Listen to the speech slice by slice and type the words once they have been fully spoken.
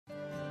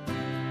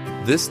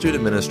This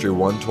Student Ministry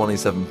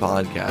 127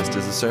 podcast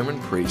is a sermon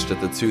preached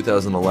at the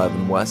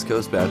 2011 West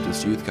Coast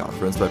Baptist Youth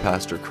Conference by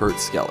Pastor Kurt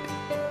Skelly.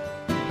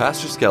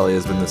 Pastor Skelly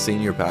has been the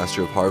senior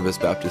pastor of Harvest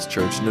Baptist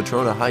Church in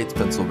Natrona Heights,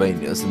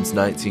 Pennsylvania since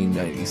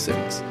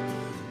 1996.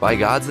 By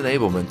God's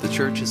enablement, the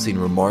church has seen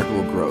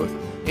remarkable growth,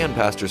 and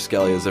Pastor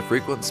Skelly is a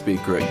frequent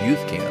speaker at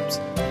youth camps,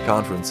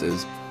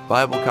 conferences,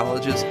 Bible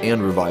colleges,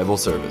 and revival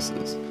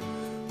services.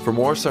 For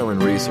more sermon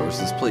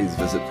resources, please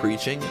visit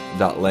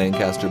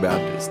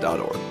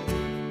preaching.lancasterbaptist.org.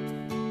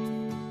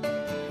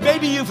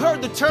 Maybe you've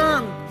heard the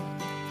term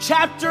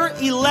chapter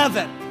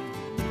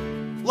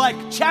 11, like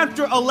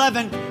chapter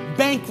 11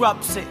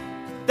 bankruptcy.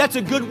 That's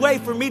a good way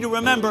for me to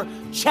remember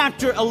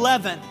chapter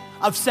 11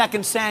 of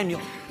 2 Samuel.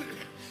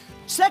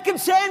 2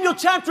 Samuel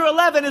chapter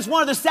 11 is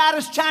one of the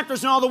saddest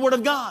chapters in all the Word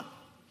of God.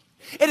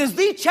 It is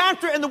the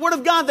chapter in the Word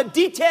of God that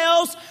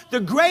details the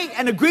great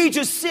and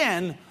egregious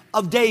sin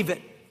of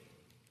David.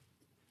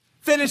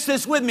 Finish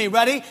this with me,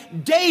 ready?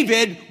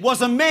 David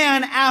was a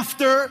man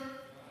after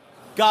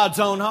God's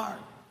own heart.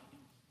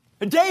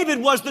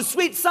 David was the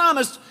sweet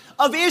psalmist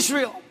of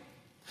Israel.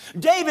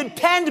 David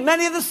penned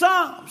many of the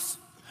Psalms.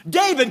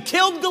 David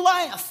killed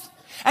Goliath.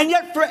 And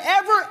yet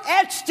forever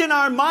etched in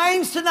our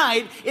minds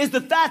tonight is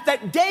the fact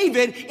that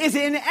David is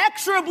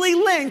inexorably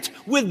linked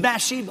with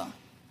Bathsheba.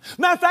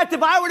 Matter of fact,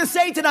 if I were to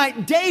say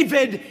tonight,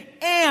 David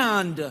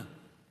and,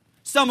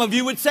 some of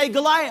you would say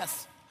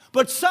Goliath,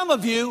 but some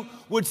of you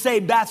would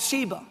say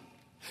Bathsheba.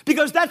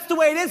 Because that's the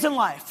way it is in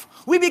life.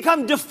 We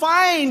become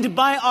defined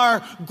by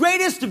our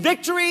greatest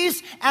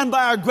victories and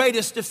by our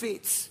greatest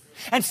defeats.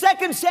 And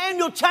 2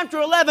 Samuel chapter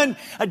 11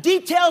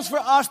 details for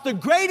us the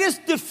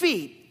greatest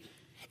defeat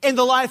in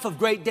the life of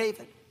great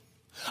David.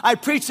 I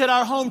preached at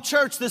our home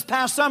church this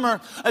past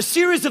summer a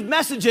series of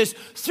messages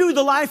through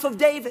the life of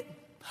David.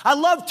 I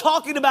love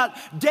talking about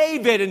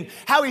David and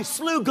how he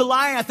slew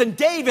Goliath, and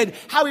David,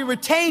 how he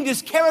retained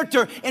his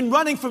character in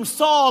running from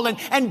Saul,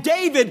 and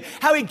David,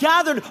 how he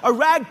gathered a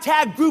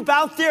ragtag group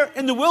out there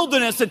in the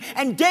wilderness,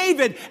 and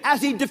David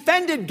as he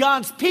defended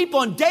God's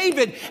people, and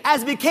David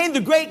as he became the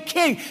great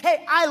king.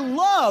 Hey, I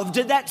loved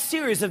that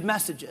series of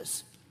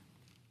messages.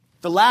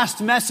 The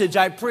last message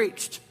I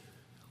preached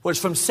was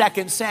from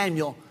 2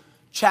 Samuel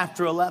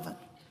chapter 11.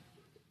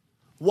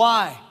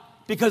 Why?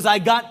 Because I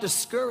got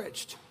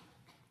discouraged.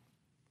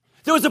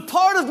 There was a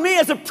part of me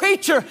as a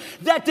preacher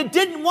that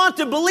didn't want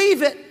to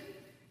believe it.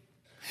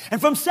 And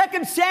from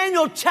 2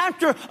 Samuel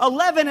chapter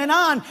 11 and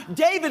on,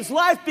 David's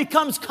life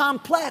becomes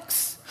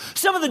complex.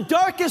 Some of the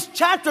darkest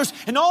chapters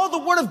in all the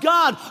Word of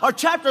God are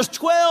chapters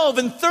 12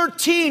 and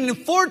 13 and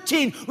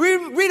 14.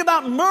 Read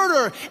about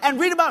murder and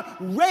read about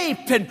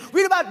rape and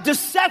read about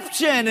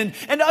deception, and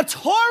it's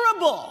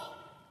horrible.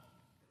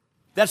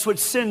 That's what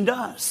sin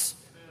does.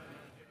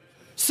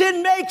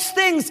 Sin makes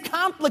things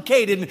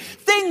complicated.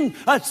 Sin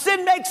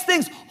makes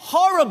things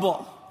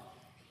horrible.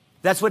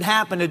 That's what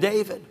happened to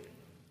David.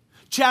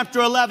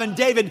 Chapter 11,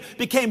 David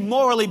became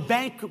morally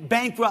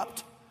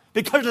bankrupt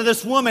because of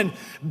this woman,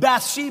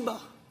 Bathsheba.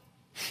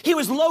 He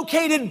was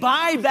located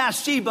by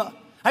Bathsheba.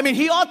 I mean,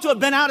 he ought to have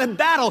been out in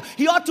battle.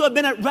 He ought to have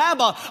been at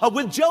Rabbah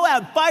with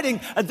Joab fighting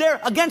there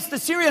against the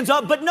Syrians.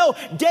 But no,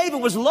 David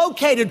was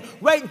located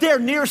right there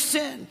near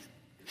sin.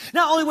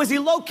 Not only was he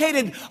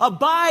located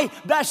by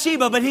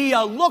Bathsheba, but he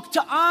looked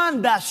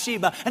on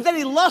Bathsheba, and then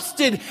he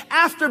lusted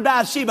after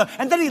Bathsheba,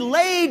 and then he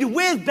laid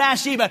with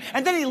Bathsheba,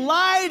 and then he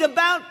lied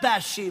about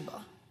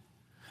Bathsheba.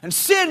 And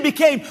sin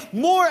became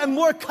more and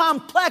more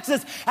complex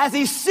as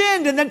he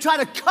sinned and then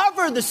tried to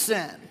cover the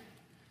sin.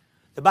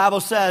 The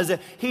Bible says,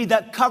 he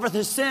that covereth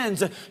his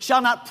sins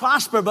shall not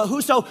prosper, but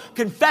whoso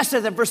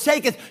confesseth and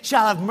forsaketh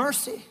shall have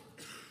mercy.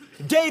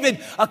 David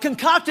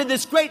concocted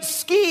this great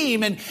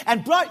scheme and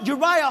brought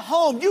Uriah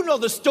home. You know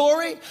the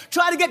story.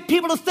 Try to get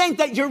people to think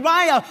that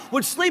Uriah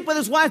would sleep with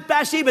his wife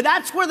Bathsheba.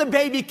 That's where the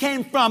baby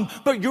came from.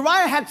 But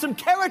Uriah had some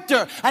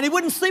character, and he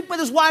wouldn't sleep with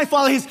his wife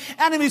while his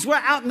enemies were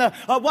out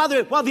while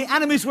the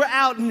enemies were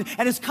out and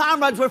his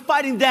comrades were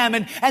fighting them.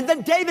 And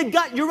then David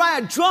got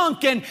Uriah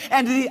drunk, and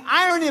the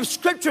irony of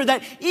Scripture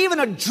that even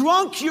a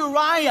drunk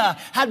Uriah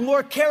had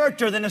more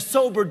character than a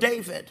sober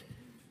David.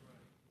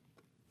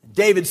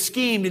 David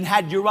schemed and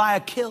had Uriah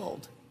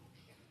killed.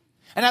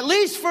 And at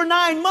least for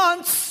 9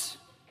 months,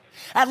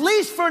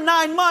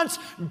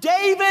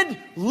 David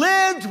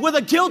lived with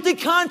a guilty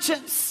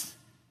conscience.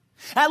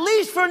 At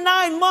least for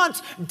 9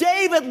 months,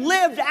 David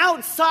lived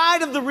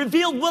outside of the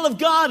revealed will of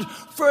God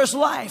for his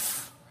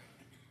life.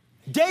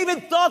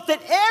 David thought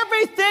that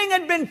everything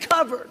had been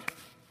covered.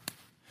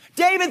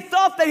 David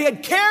thought that he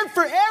had cared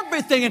for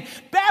everything, and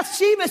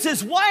Bathsheba is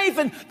his wife,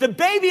 and the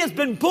baby has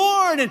been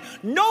born, and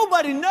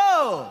nobody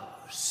knows.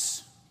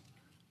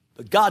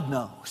 But God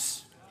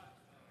knows.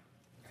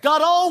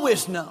 God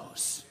always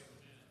knows.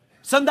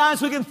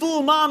 Sometimes we can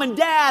fool mom and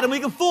dad, and we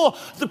can fool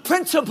the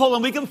principal,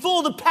 and we can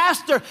fool the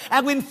pastor,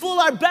 and we can fool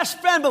our best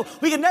friend,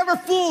 but we can never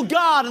fool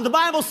God. And the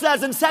Bible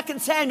says in 2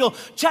 Samuel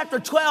chapter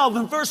 12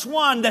 and verse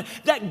 1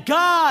 that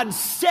God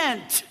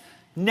sent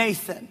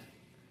Nathan.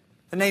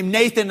 The name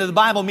Nathan in the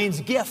Bible means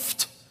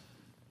gift.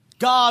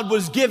 God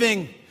was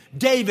giving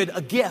David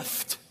a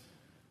gift.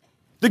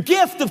 The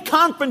gift of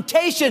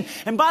confrontation.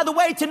 And by the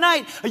way,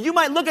 tonight, you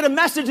might look at a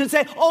message and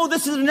say, oh,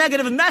 this is a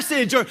negative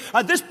message, or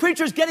this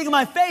preacher's getting in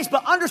my face.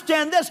 But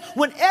understand this,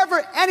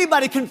 whenever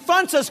anybody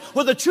confronts us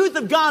with the truth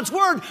of God's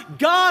word,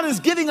 God is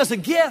giving us a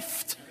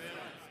gift.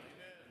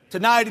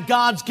 Tonight,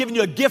 God's giving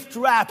you a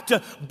gift-wrapped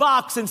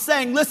box and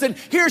saying, listen,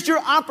 here's your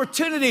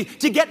opportunity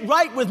to get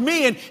right with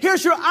me, and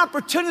here's your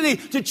opportunity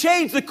to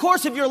change the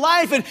course of your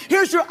life, and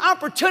here's your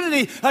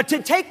opportunity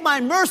to take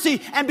my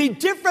mercy and be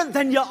different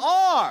than you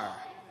are.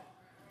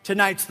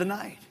 Tonight's the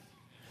night.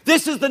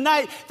 This is the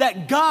night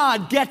that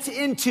God gets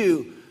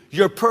into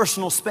your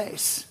personal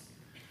space.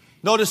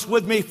 Notice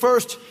with me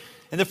first,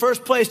 in the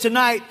first place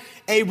tonight,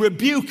 a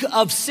rebuke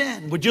of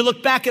sin. Would you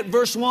look back at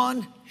verse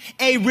 1?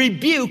 A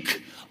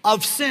rebuke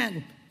of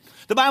sin.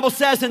 The Bible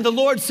says, and the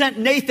Lord sent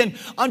Nathan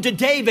unto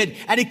David,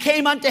 and he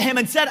came unto him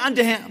and said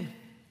unto him,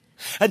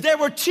 and there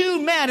were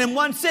two men in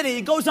one city.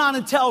 He goes on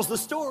and tells the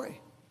story.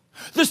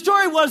 The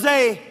story was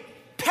a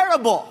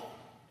parable.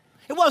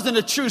 It wasn't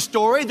a true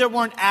story. There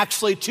weren't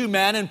actually two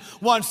men in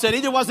one city.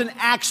 There wasn't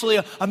actually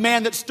a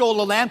man that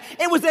stole a lamb.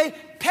 It was a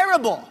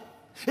parable.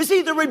 You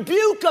see, the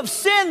rebuke of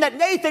sin that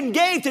Nathan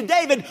gave to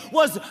David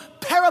was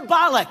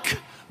parabolic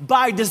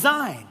by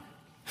design.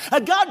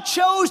 God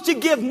chose to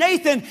give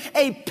Nathan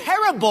a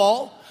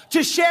parable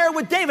to share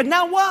with David.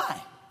 Now,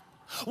 why?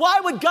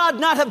 Why would God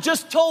not have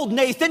just told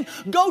Nathan,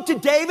 go to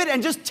David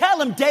and just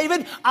tell him,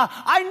 David,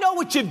 I know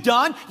what you've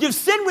done. You've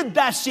sinned with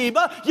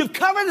Bathsheba. You've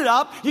covered it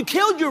up. You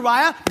killed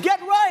Uriah. Get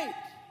right.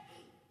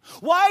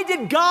 Why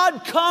did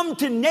God come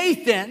to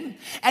Nathan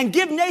and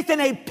give Nathan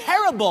a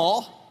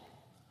parable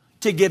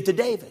to give to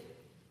David?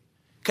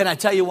 Can I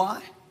tell you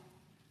why?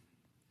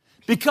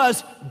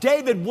 Because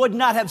David would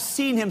not have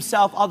seen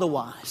himself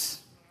otherwise.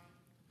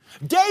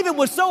 David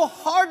was so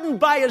hardened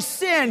by his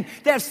sin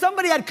that if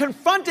somebody had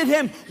confronted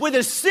him with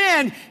his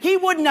sin, he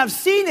wouldn't have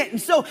seen it. And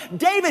so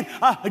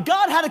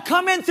God had to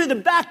come in through the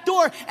back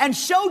door and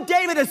show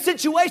David a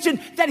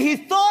situation that he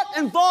thought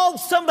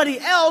involved somebody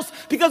else,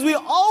 because we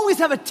always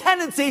have a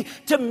tendency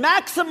to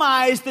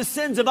maximize the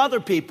sins of other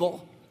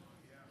people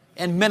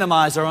and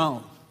minimize our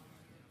own.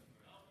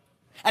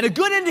 And a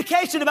good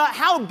indication about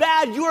how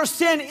bad your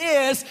sin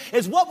is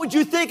what would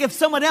you think if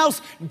someone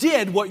else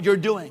did what you're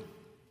doing?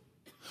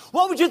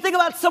 What would you think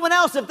about someone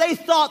else if they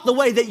thought the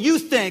way that you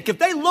think? If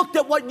they looked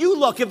at what you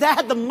look, if they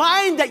had the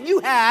mind that you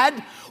had,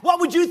 what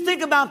would you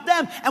think about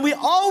them? And we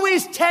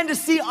always tend to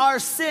see our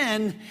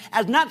sin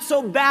as not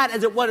so bad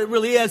as what it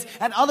really is,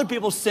 and other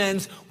people's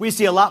sins we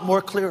see a lot more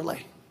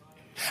clearly.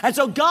 And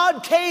so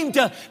God came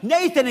to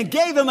Nathan and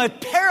gave him a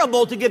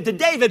parable to give to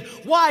David.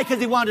 Why? Because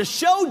he wanted to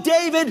show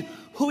David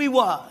who he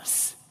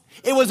was.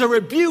 It was a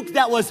rebuke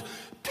that was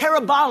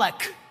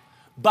parabolic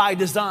by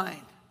design.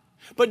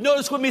 But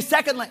notice with me,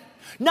 secondly,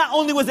 not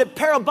only was it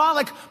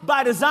parabolic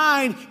by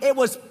design, it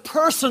was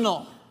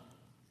personal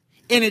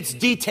in its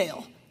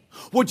detail.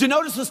 Would you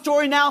notice the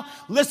story now?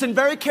 Listen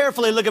very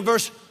carefully. Look at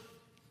verse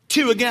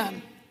 2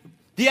 again.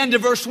 The end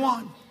of verse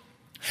 1.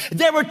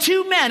 There were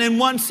two men in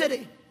one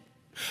city,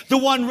 the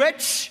one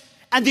rich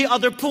and the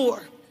other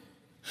poor.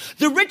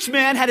 The rich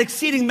man had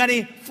exceeding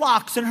many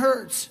flocks and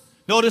herds.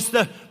 Notice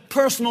the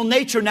personal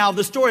nature now of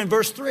the story in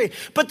verse 3.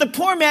 But the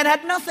poor man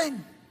had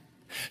nothing,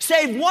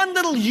 save one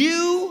little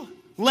ewe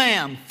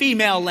lamb,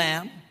 female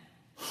lamb,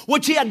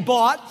 which he had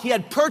bought. He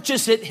had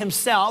purchased it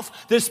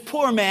himself. This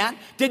poor man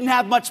didn't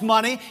have much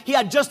money. He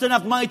had just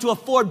enough money to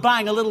afford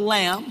buying a little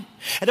lamb.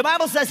 And the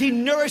Bible says he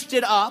nourished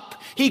it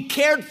up. He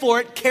cared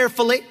for it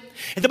carefully.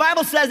 And the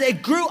Bible says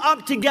it grew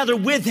up together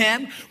with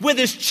him, with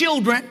his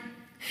children.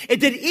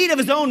 It did eat of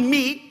his own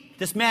meat.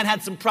 This man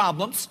had some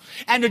problems.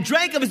 And it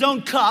drank of his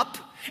own cup,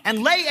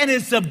 and lay in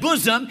his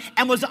bosom,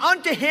 and was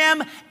unto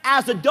him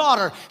as a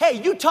daughter.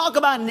 Hey, you talk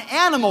about an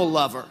animal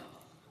lover.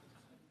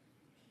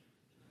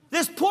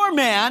 This poor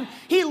man,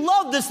 he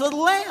loved this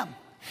little lamb.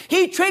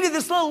 He treated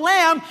this little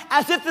lamb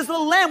as if this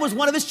little lamb was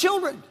one of his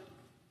children.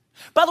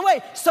 By the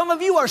way, some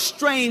of you are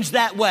strange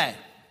that way.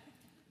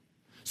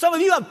 Some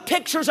of you have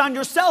pictures on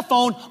your cell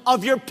phone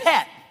of your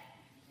pet.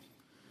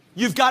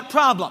 You've got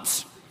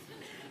problems.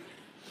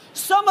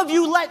 Some of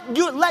you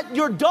let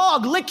your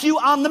dog lick you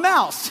on the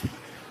mouth.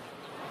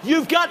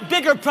 You've got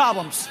bigger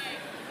problems.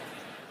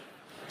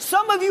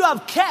 Some of you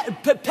have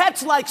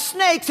pets like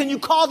snakes and you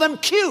call them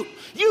cute.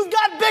 You've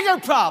got bigger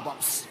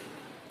problems.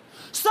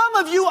 Some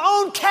of you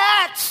own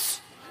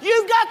cats.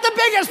 You've got the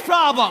biggest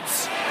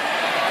problems.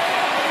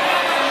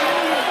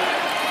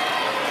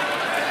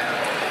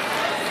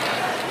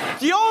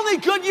 The only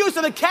good use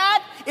of a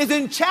cat is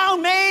in chow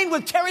mein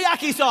with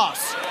teriyaki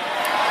sauce.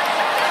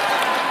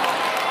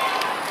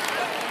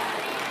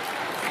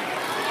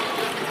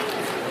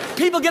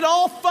 People get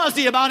all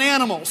fuzzy about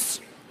animals.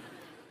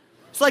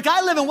 It's like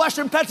I live in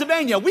Western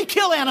Pennsylvania. We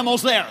kill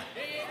animals there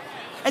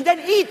and then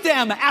eat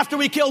them after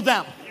we kill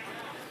them.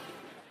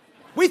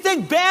 We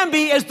think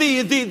Bambi is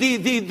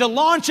the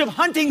launch of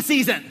hunting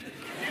season.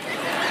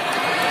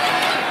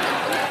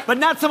 But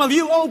not some of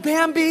you. Oh,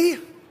 Bambi.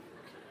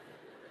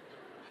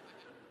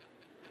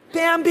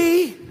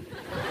 Bambi.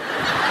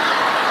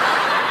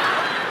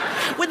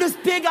 With his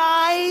big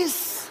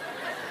eyes.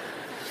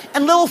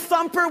 And little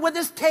Thumper with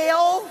his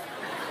tail.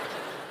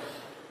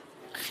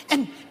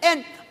 And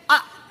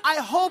I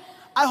hope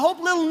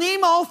little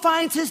Nemo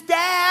finds his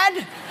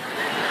dad.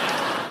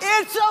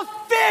 It's a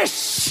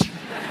fish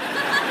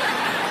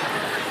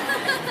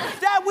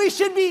that we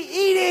should be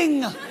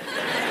eating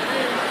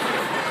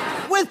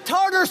with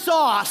tartar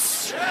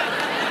sauce.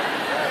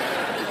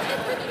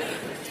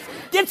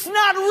 It's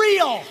not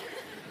real.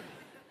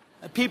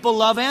 People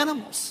love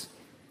animals.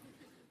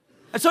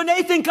 And so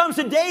Nathan comes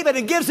to David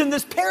and gives him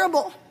this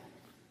parable.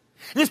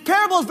 This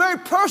parable is very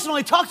personal.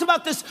 He talks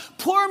about this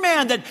poor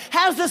man that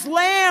has this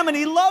lamb, and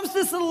he loves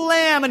this little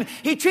lamb, and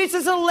he treats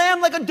this little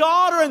lamb like a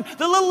daughter, and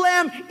the little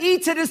lamb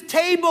eats at his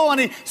table,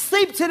 and he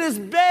sleeps in his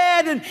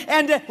bed,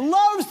 and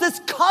loves this,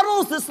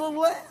 cuddles this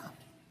little lamb.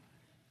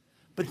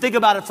 But think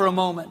about it for a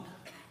moment.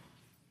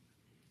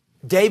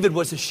 David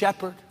was a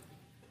shepherd.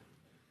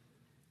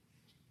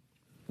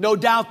 No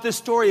doubt this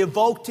story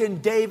evoked in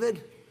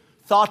David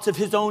thoughts of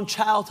his own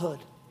childhood.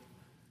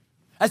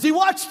 As he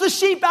watched the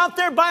sheep out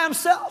there by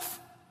himself.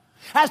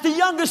 As the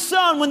youngest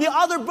son, when the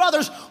other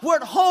brothers were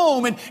at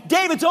home and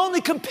David's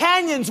only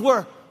companions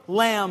were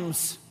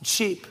lambs and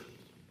sheep.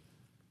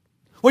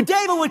 When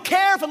David would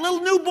care for a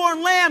little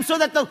newborn lamb so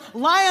that the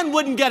lion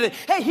wouldn't get it.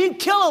 Hey, he'd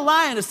kill a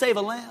lion to save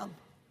a lamb.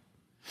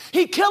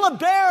 He'd kill a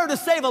bear to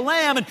save a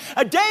lamb.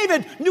 And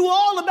David knew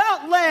all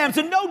about lambs.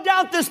 And no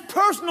doubt this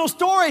personal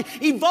story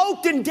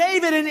evoked in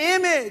David an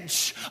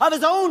image of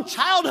his own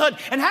childhood.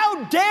 And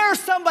how dare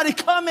somebody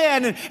come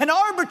in and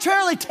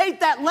arbitrarily take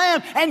that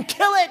lamb and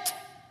kill it?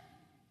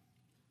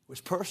 It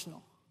was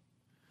personal.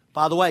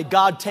 By the way,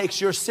 God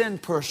takes your sin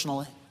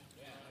personally.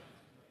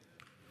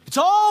 It's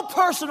all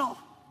personal.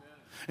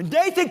 And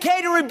Nathan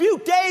came to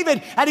rebuke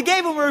David, and he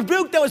gave him a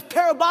rebuke that was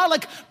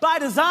parabolic by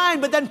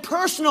design, but then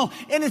personal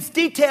in its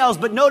details.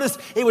 But notice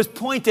it was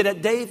pointed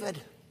at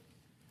David.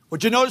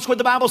 Would you notice what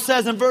the Bible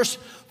says in verse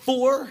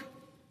 4?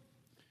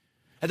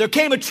 And there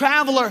came a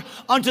traveler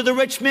unto the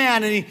rich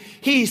man, and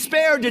he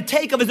spared to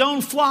take of his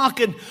own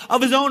flock and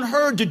of his own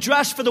herd to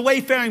dress for the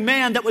wayfaring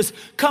man that was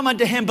come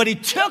unto him. But he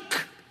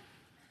took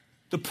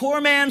the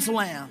poor man's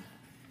lamb,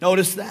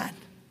 notice that,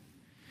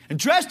 and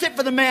dressed it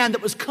for the man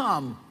that was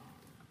come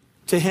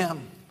to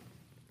him.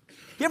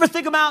 You ever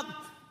think about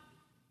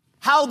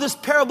how this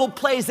parable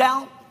plays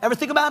out? Ever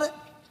think about it?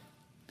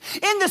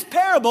 In this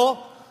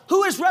parable,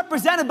 who is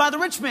represented by the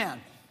rich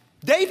man?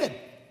 David.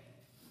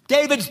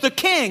 David's the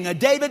king.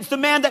 David's the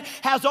man that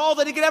has all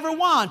that he could ever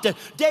want.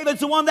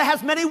 David's the one that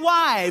has many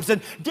wives.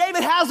 And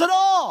David has it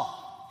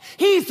all.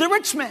 He's the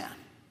rich man.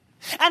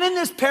 And in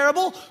this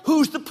parable,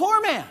 who's the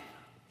poor man?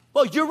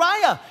 Well,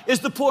 Uriah is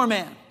the poor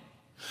man.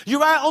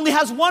 Uriah only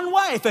has one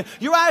wife.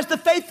 Uriah is the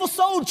faithful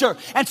soldier.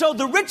 And so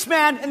the rich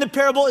man in the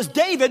parable is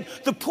David.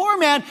 The poor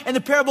man in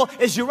the parable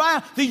is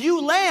Uriah. The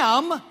ewe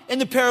lamb in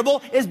the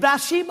parable is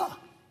Bathsheba.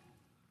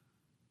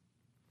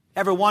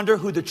 Ever wonder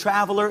who the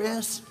traveler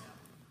is?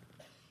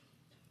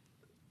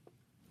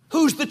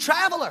 Who's the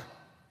traveler?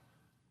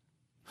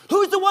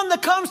 Who's the one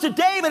that comes to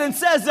David and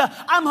says,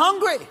 I'm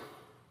hungry?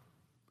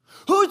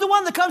 Who's the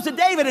one that comes to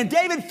David and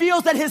David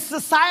feels that his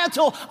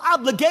societal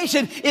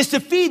obligation is to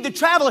feed the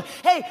traveler?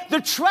 Hey,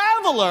 the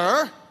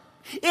traveler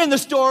in the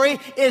story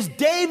is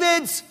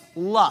David's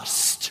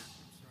lust.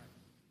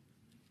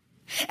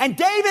 And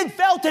David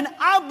felt an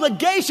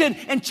obligation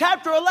in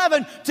chapter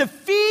 11 to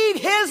feed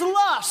his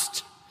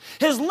lust.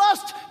 His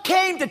lust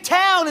came to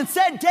town and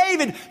said,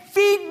 David,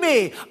 feed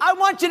me. I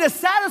want you to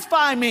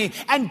satisfy me.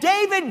 And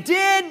David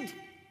did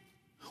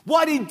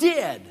what he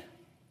did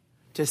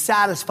to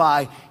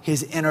satisfy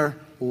his inner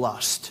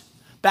lust.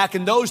 Back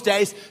in those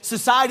days,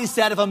 society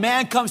said if a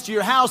man comes to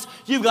your house,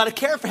 you've got to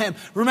care for him.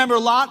 Remember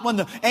Lot, when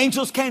the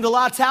angels came to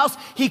Lot's house,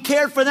 he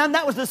cared for them.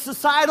 That was the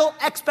societal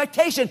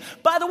expectation.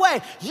 By the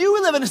way,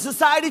 you live in a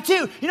society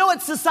too. You know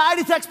what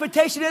society's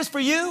expectation is for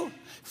you?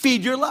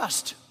 Feed your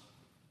lust.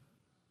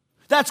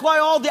 That's why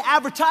all the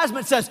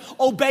advertisement says,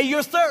 obey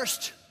your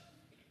thirst.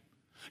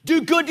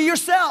 Do good to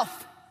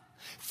yourself.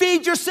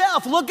 Feed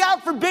yourself. Look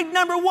out for big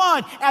number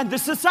one. And the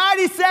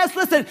society says,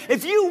 listen,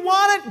 if you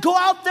want it, go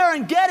out there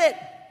and get it.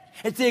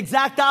 It's the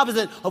exact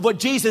opposite of what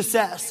Jesus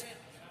says.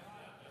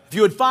 If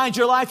you would find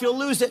your life, you'll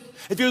lose it.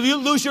 If you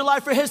lose your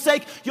life for his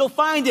sake, you'll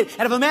find it.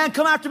 And if a man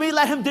come after me,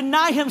 let him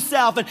deny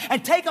himself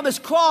and take up his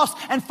cross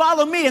and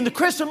follow me. And the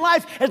Christian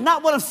life is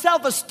not one of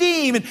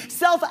self-esteem and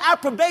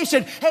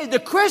self-approbation. Hey, the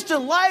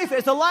Christian life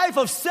is a life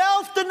of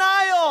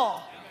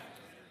self-denial.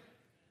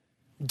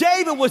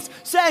 David was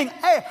saying,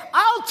 hey,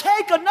 I'll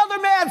take another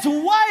man's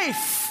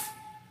wife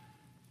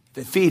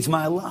that feeds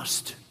my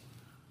lust.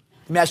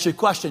 Let me ask you a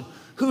question.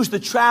 Who's the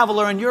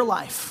traveler in your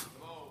life?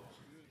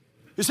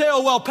 You say,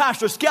 oh, well,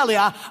 Pastor Skelly,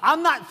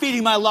 I'm not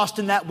feeding my lust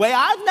in that way.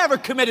 I've never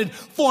committed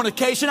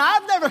fornication.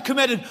 I've never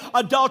committed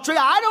adultery.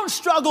 I don't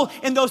struggle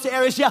in those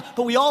areas. Yeah,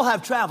 but we all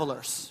have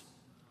travelers.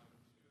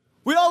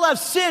 We all have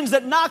sins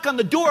that knock on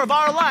the door of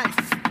our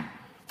life.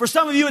 For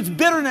some of you, it's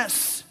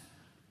bitterness.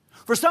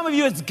 For some of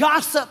you, it's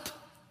gossip.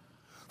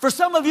 For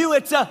some of you,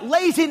 it's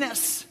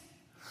laziness.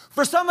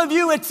 For some of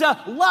you, it's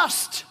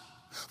lust.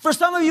 For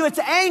some of you, it's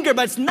anger,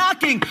 but it's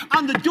knocking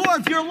on the door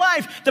of your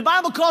life. The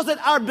Bible calls it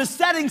our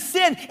besetting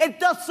sin. It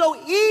does so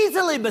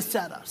easily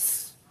beset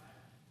us.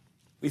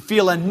 We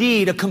feel a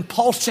need, a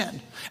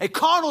compulsion, a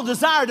carnal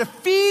desire to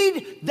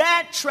feed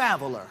that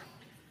traveler.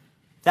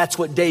 That's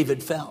what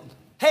David felt.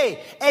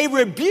 Hey, a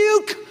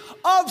rebuke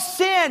of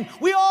sin.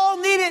 We all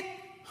need it.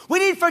 We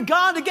need for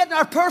God to get in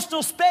our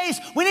personal space.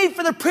 We need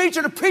for the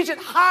preacher to preach it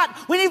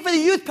hot. We need for the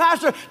youth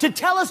pastor to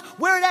tell us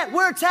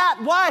where it's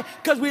at. Why?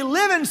 Because we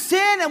live in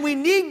sin and we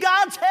need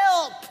God's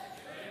help.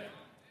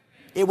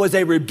 It was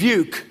a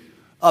rebuke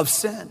of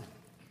sin.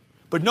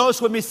 But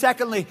notice with me,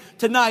 secondly,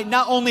 tonight,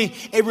 not only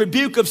a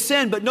rebuke of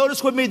sin, but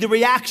notice with me the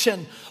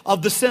reaction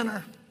of the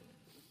sinner.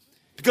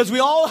 Because we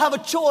all have a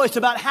choice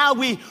about how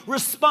we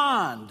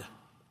respond.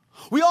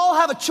 We all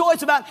have a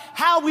choice about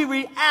how we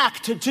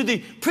react to the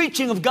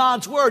preaching of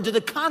God's word, to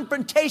the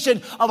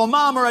confrontation of a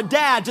mom or a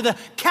dad, to the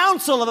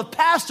counsel of a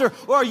pastor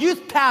or a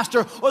youth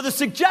pastor, or the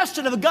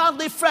suggestion of a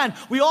godly friend.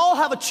 We all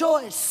have a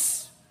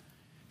choice.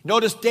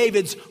 Notice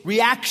David's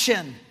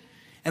reaction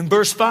in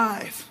verse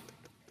 5.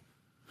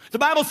 The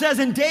Bible says,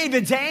 "And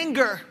David's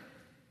anger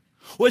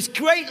was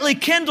greatly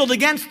kindled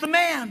against the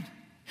man.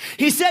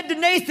 He said to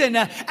Nathan,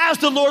 as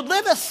the Lord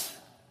liveth,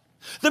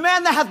 the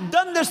man that hath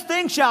done this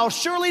thing shall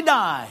surely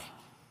die.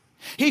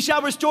 He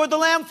shall restore the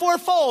lamb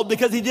fourfold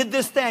because he did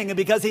this thing and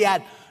because he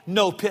had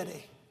no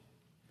pity."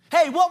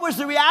 Hey, what was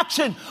the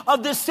reaction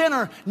of this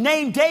sinner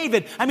named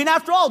David? I mean,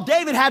 after all,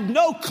 David had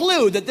no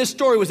clue that this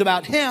story was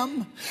about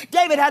him.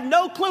 David had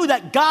no clue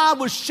that God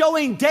was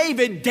showing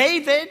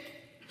David.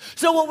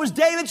 So what was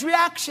David's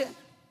reaction?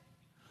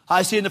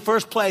 I see in the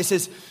first place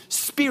his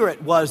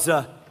spirit was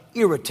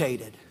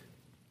irritated.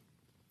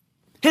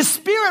 His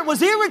spirit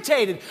was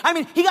irritated. I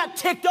mean, he got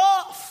ticked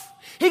off.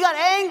 He got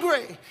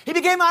angry. He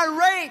became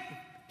irate.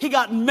 He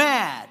got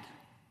mad.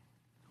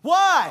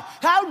 Why?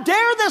 How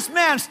dare this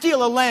man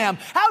steal a lamb?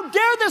 How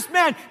dare this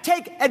man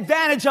take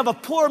advantage of a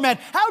poor man?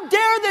 How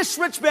dare this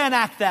rich man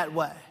act that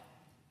way?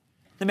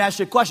 Let me ask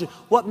you a question.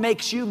 What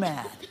makes you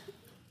mad?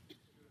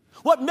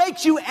 What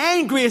makes you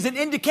angry is an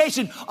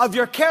indication of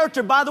your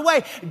character. By the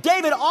way,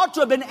 David ought to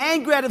have been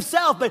angry at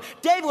himself, but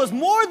David was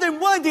more than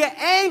willing to get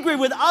angry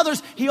with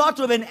others. He ought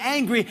to have been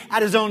angry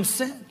at his own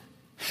sin.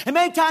 And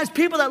many times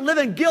people that live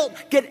in guilt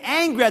get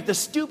angry at the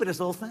stupidest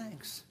little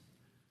things.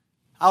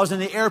 I was in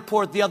the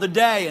airport the other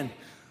day and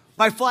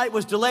my flight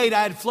was delayed.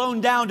 I had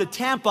flown down to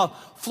Tampa,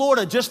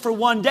 Florida just for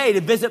one day to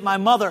visit my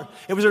mother.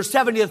 It was her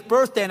 70th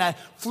birthday and I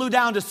flew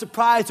down to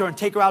surprise her and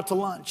take her out to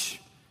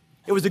lunch.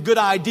 It was a good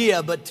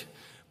idea, but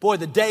boy,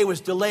 the day was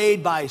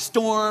delayed by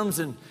storms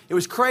and it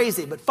was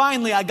crazy. But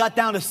finally I got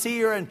down to see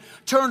her and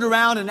turned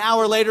around an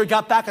hour later,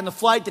 got back on the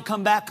flight to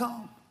come back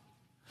home.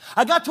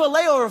 I got to a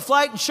layover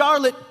flight in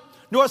Charlotte,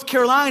 North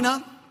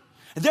Carolina.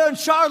 And there in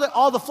Charlotte,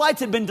 all the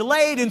flights had been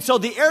delayed, and so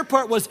the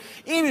airport was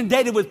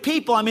inundated with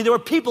people. I mean, there were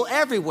people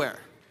everywhere.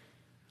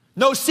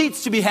 No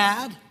seats to be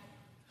had.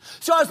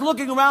 So I was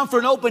looking around for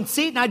an open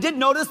seat, and I did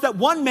notice that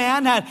one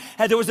man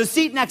there was a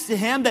seat next to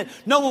him that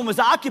no one was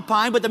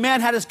occupying, but the man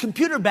had his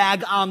computer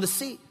bag on the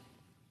seat.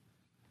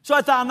 So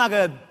I thought, I'm not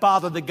going to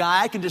bother the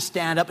guy. I can just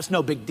stand up. It's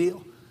no big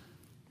deal.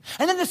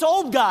 And then this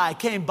old guy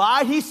came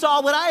by. He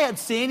saw what I had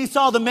seen. He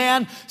saw the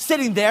man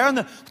sitting there and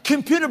the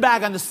computer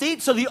bag on the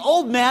seat. So the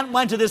old man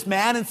went to this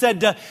man and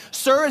said,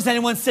 "Sir, is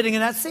anyone sitting in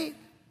that seat?"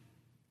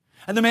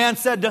 And the man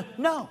said,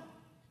 "No."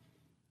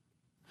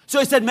 So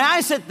he said, "May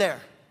I sit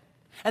there?"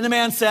 And the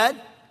man said,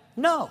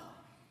 "No."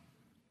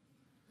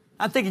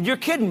 I'm thinking, you're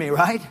kidding me,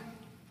 right?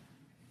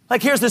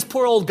 Like, here's this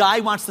poor old guy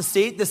who wants the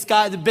seat. This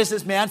guy, the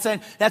businessman,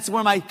 saying, "That's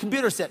where my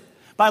computer sits."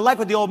 But I like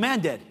what the old man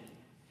did.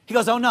 He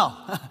goes, "Oh, no.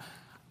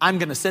 I'm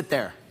going to sit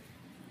there."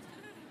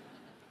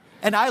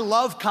 And I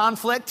love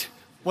conflict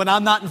when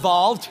I'm not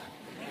involved.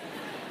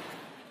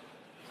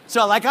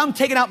 So like I'm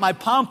taking out my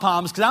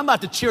pom-poms because I'm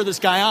about to cheer this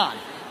guy on.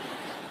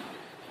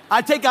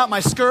 I take out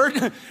my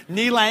skirt,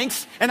 knee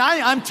lengths, and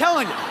I'm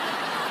telling you,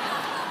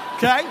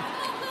 okay?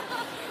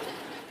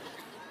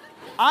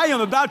 I am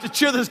about to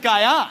cheer this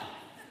guy on.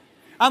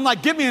 I'm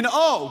like, give me an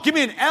O, give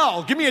me an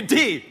L, give me a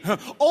D.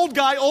 Old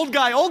guy, old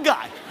guy, old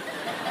guy.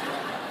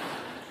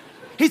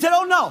 He said,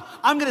 "Oh, no,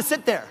 I'm going to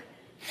sit there."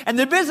 And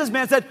the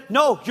businessman said,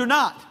 "No, you're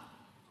not."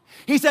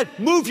 He said,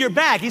 "Move your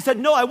bag." He said,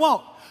 "No, I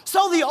won't."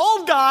 So the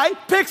old guy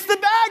picks the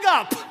bag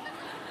up.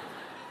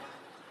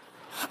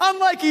 I'm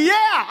like,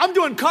 yeah, I'm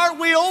doing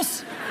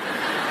cartwheels.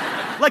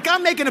 Like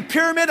I'm making a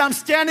pyramid. I'm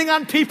standing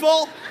on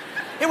people.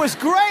 It was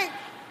great.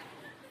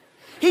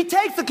 He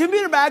takes the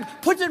computer bag,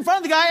 puts it in front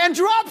of the guy, and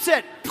drops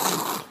it.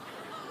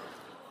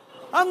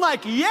 I'm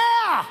like,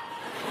 yeah.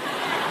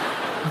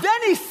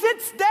 Then he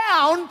sits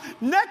down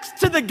next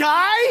to the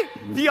guy,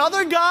 the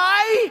other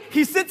guy.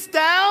 He sits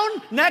down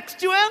next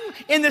to him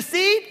in the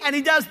seat, and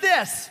he does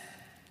this.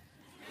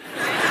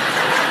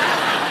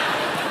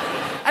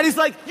 And he's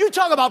like, you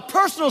talk about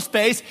personal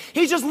space.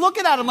 He's just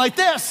looking at him like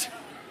this.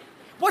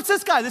 What's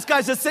this guy? This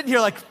guy's just sitting here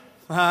like,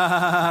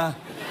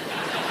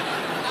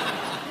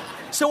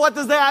 So what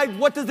does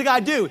the guy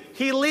do?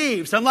 He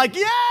leaves. I'm like,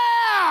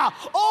 yeah,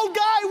 old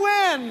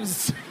guy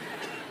wins.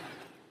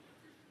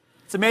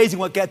 It's amazing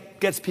what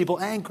gets people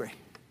angry.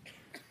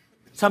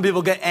 Some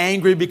people get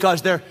angry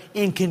because they're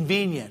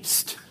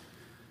inconvenienced.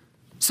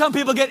 Some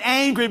people get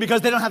angry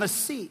because they don't have a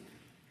seat.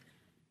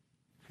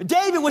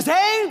 David was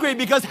angry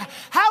because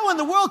how in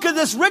the world could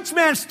this rich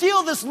man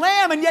steal this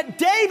lamb? And yet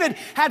David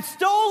had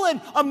stolen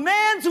a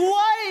man's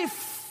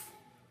wife.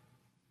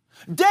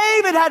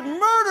 David had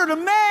murdered a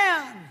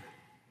man.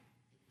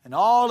 And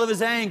all of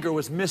his anger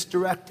was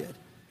misdirected.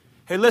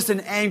 Hey, listen,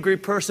 angry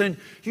person,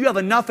 you have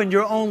enough in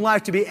your own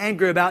life to be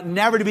angry about,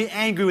 never to be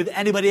angry with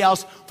anybody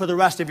else for the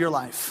rest of your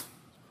life.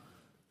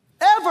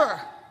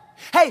 Ever.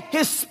 Hey,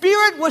 his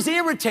spirit was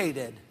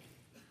irritated.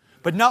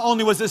 But not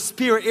only was his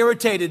spirit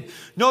irritated,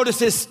 notice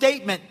his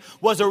statement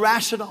was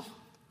irrational.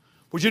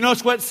 Would you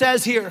notice what it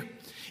says here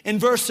in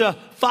verse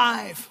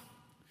 5?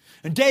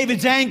 And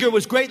David's anger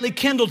was greatly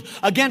kindled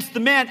against the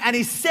man, and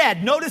he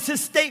said, notice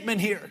his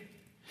statement here,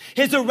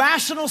 his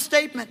irrational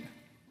statement.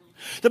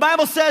 The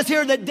Bible says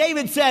here that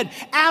David said,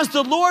 as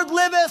the Lord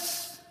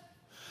liveth,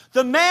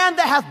 the man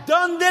that hath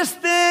done this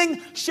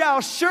thing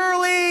shall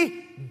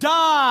surely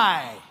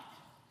die.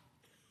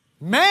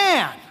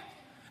 Man,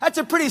 that's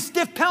a pretty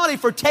stiff penalty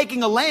for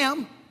taking a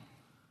lamb.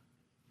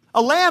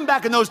 A lamb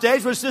back in those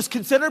days was just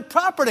considered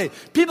property.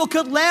 People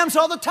killed lambs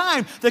all the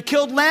time. They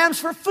killed lambs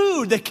for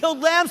food. They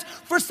killed lambs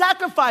for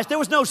sacrifice. There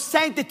was no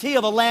sanctity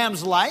of a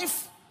lamb's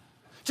life.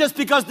 Just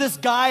because this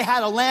guy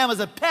had a lamb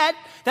as a pet,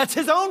 that's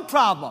his own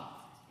problem.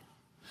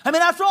 I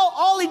mean, after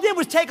all he did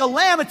was take a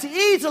lamb. It's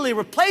easily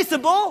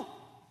replaceable.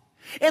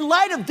 In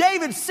light of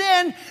David's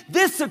sin,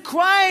 this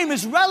crime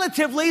is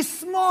relatively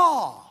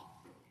small.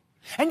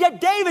 And yet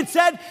David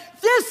said,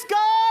 this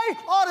guy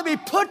ought to be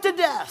put to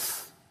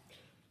death.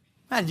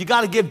 Man, you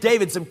got to give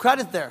David some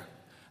credit there.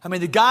 I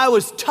mean, the guy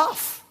was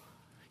tough.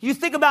 You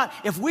think about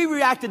if we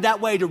reacted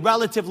that way to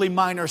relatively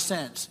minor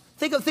sins.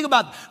 Think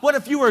about what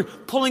if you were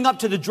pulling up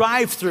to the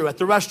drive-thru at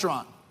the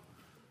restaurant,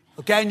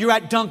 okay, and you're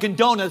at Dunkin'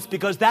 Donuts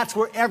because that's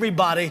where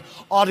everybody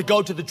ought to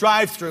go to the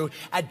drive-thru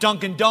at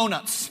Dunkin'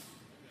 Donuts.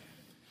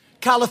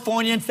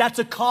 Californians, that's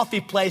a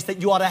coffee place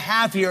that you ought to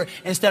have here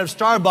instead of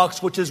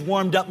Starbucks, which is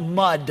warmed up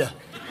mud.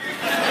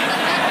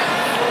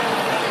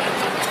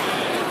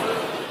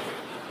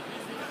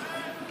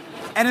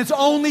 And it's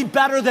only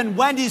better than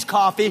Wendy's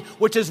coffee,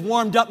 which is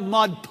warmed up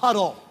mud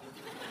puddle.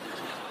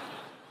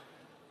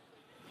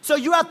 So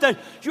you have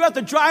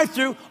to drive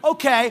through,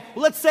 okay,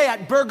 let's say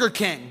at Burger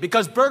King,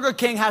 because Burger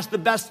King has the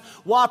best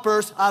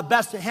Whoppers,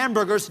 best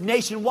hamburgers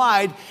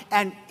nationwide,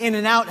 and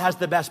In-N-Out has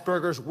the best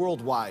burgers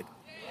worldwide.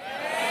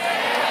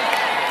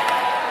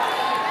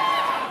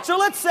 So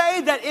let's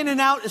say that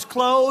In-N-Out is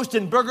closed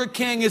and Burger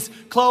King is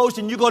closed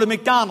and you go to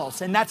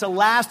McDonald's, and that's a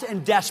last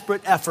and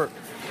desperate effort.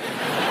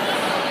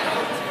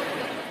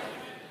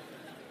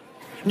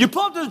 You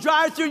pull up to the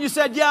drive-thru and you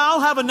said, yeah,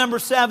 I'll have a number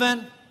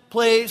 7,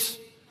 please.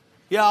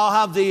 Yeah, I'll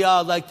have the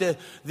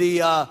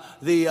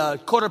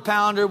quarter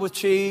pounder with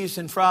cheese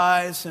and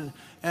fries, and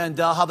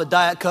I'll have a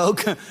Diet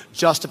Coke.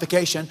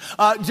 Justification.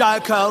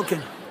 Diet Coke.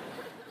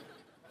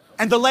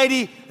 And the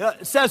lady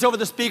says over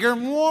the speaker,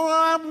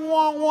 wah,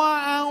 wah,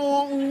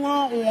 wah,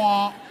 wah,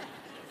 wah.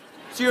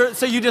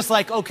 So you just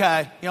like,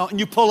 okay, and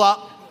you pull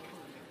up.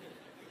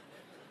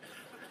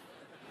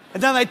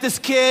 And then like this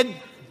kid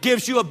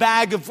gives you a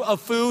bag of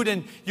food,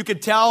 and you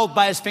could tell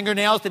by his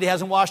fingernails that he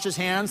hasn't washed his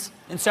hands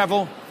in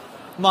several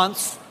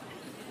months.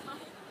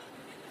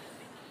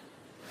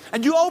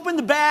 And you open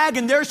the bag,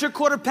 and there's your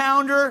quarter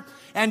pounder,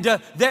 and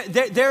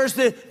there's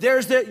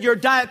your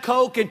Diet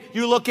Coke, and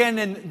you look in,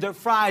 and the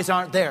fries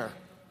aren't there,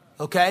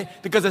 okay?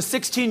 Because a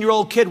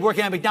 16-year-old kid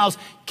working at McDonald's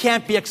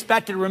can't be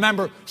expected to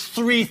remember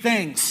 3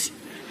 things.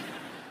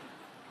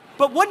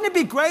 But wouldn't it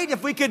be great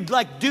if we could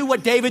do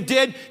what David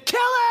did? Kill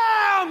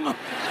him!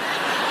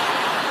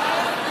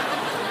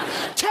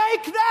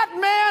 Take that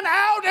man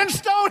out and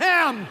stone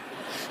him!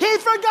 He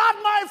forgot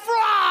my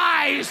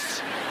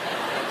fries!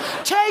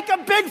 Take a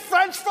big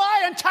French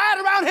fry and tie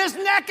it around his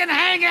neck and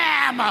hang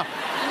him! I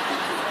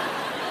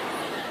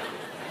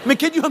mean,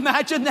 can you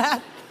imagine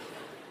that?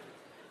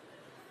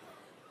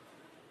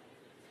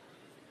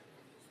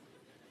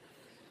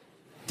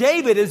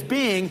 David is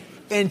being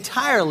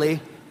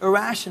entirely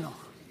irrational.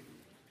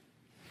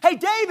 Hey,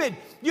 David,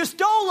 you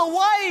stole a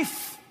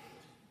wife.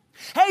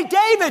 Hey,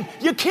 David,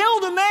 you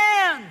killed a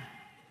man.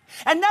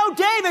 And now,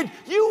 David,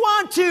 you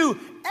want to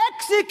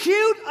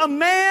execute a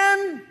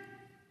man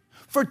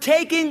for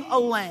taking a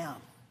lamb.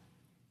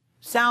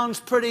 Sounds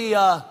pretty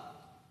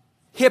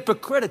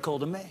hypocritical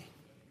to me.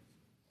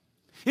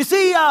 You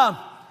see,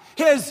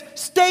 his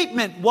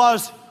statement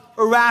was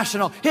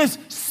irrational. His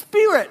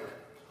spirit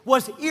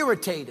was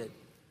irritated.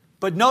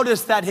 But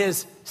notice that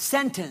his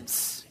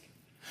sentence,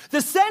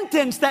 the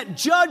sentence that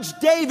Judge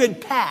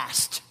David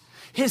passed,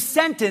 his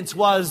sentence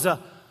was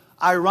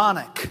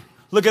ironic.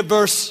 Look at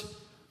verse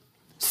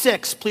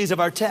 6, please, of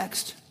our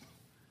text.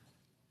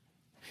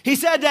 He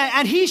said,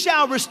 and he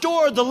shall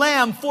restore the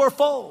lamb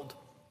fourfold.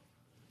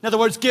 In other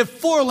words, give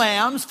 4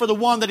 lambs for the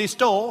one that he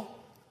stole.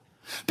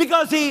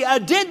 Because he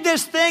did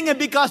this thing and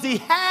because he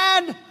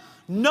had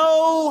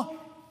no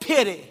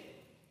pity.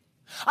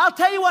 I'll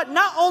tell you what,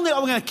 not only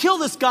are we going to kill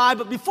this guy,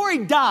 but before he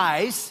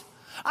dies,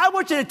 I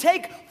want you to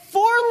take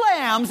 4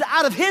 lambs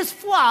out of his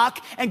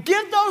flock and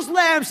give those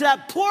lambs to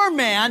that poor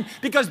man,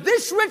 because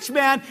this rich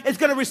man is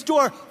going to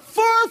restore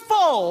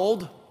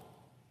fourfold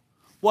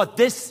what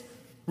this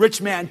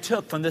rich man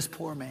took from this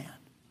poor man.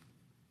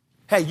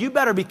 Hey, you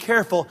better be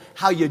careful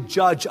how you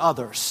judge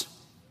others.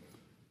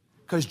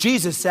 Because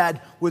Jesus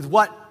said, with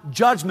what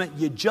judgment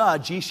you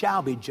judge, ye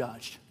shall be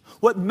judged.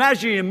 What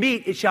measure you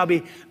meet, it shall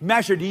be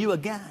measured to you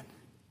again.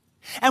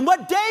 And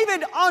what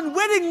David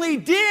unwittingly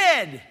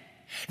did,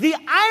 the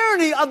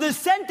irony of this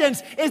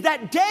sentence is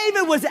that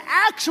David was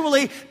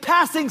actually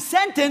passing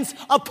sentence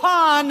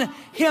upon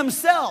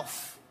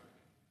himself.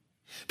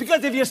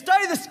 Because if you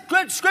study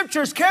the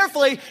scriptures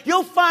carefully,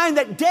 you'll find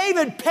that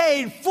David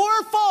paid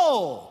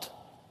fourfold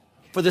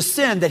for the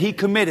sin that he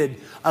committed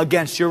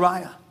against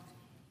Uriah.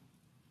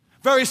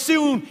 Very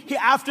soon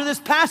after this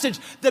passage,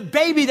 the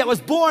baby that was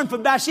born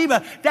from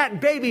Bathsheba, that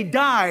baby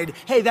died.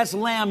 Hey, that's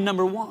lamb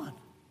number 1.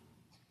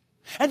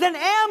 And then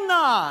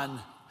Amnon,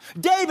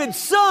 David's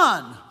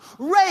son,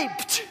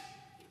 raped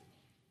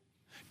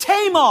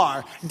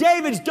Tamar,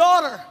 David's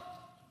daughter.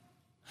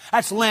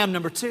 That's lamb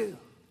number 2.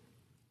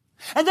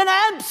 And then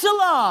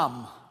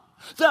Absalom,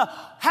 the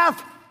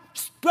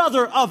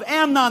half-brother of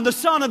Amnon, the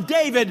son of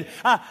David,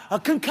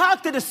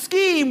 concocted a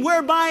scheme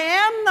whereby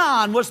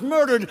Amnon was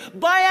murdered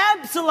by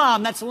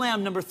Absalom. That's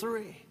lamb number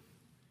 3.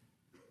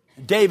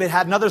 David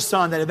had another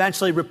son that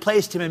eventually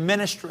replaced him in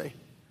ministry,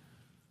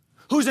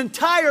 whose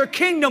entire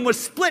kingdom was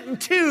split in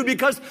 2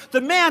 because the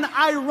man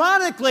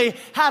ironically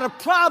had a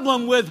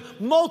problem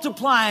with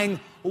multiplying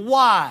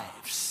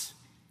wives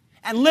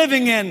and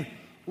living in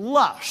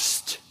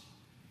lust.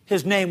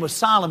 His name was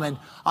Solomon.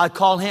 I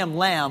call him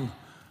lamb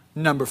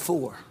number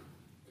 4.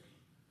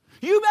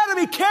 You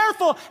better be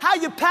careful how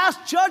you pass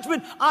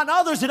judgment on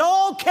others. It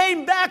all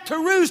came back to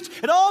roost.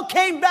 It all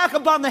came back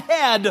upon the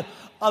head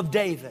of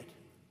David.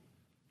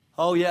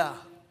 Oh yeah,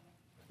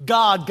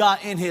 God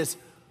got in his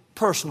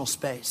personal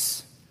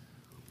space.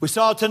 We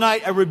saw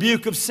tonight a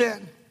rebuke of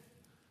sin.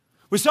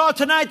 We saw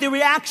tonight the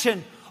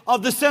reaction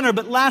of the sinner.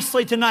 But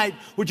lastly tonight,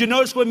 would you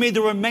notice with me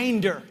the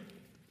remainder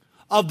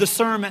of the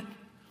sermon?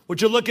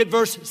 Would you look at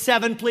verse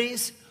 7,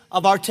 please,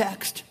 of our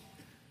text?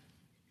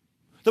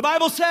 The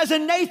Bible says,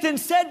 and Nathan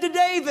said to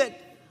David,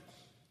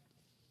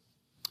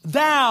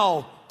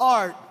 thou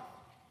art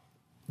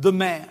the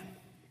man.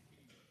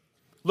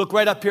 Look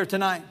right up here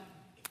tonight.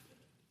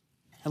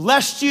 And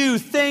lest you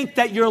think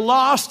that you're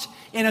lost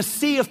in a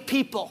sea of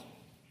people.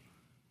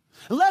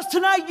 Unless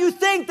tonight you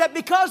think that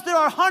because there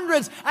are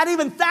hundreds and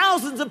even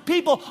thousands of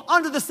people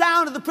under the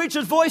sound of the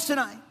preacher's voice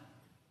tonight.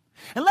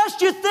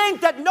 Unless you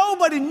think that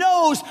nobody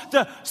knows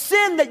the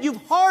sin that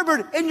you've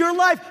harbored in your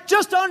life,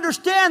 just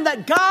understand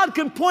that God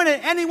can point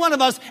at any one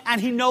of us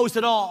and he knows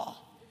it all.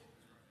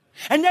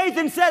 And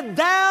Nathan said,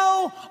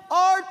 thou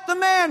art the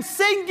man,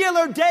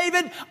 singular,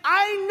 David.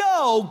 I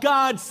know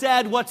God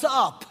said what's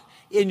up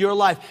in your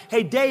life.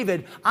 Hey,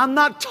 David, I'm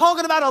not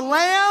talking about a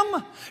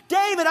lamb.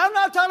 David, I'm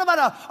not talking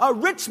about a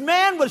rich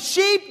man with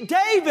sheep.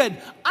 David,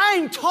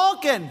 I'm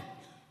talking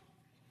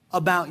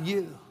about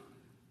you.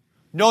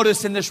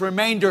 Notice in this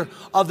remainder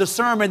of the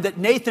sermon that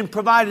Nathan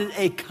provided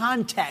a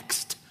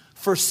context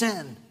for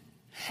sin.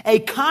 A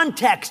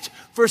context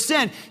for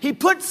sin. He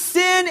put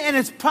sin in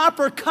its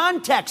proper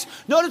context.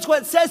 Notice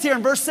what it says here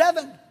in verse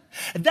 7.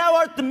 Thou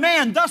art the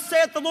man, thus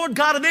saith the Lord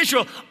God of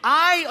Israel.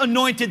 I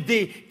anointed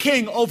thee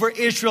king over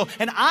Israel,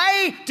 and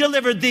I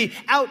delivered thee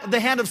out of the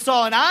hand of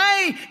Saul, and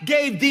I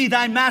gave thee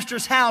thy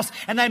master's house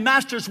and thy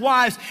master's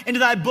wives into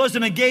thy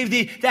bosom, and gave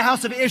thee the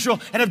house of Israel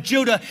and of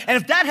Judah. And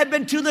if that had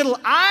been too little,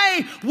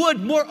 I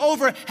would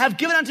moreover have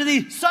given unto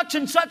thee such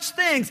and such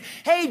things.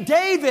 Hey,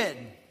 David,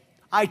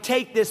 I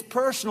take this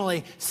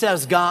personally,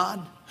 says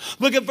God.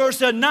 Look at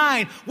verse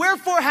 9.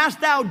 Wherefore hast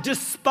thou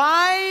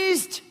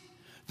despised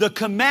the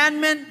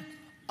commandment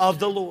of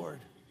the Lord?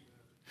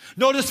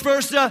 Notice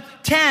verse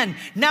 10.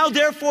 Now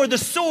therefore the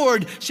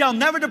sword shall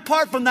never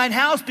depart from thine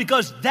house,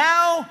 because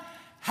thou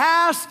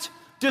hast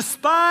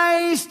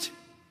despised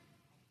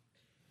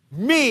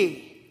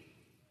me.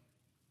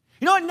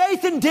 You know what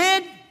Nathan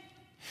did?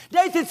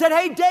 Nathan said,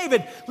 hey,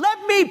 David,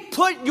 let me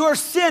put your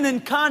sin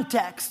in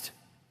context.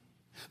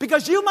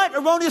 Because you might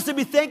erroneously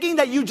be thinking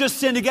that you just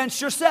sinned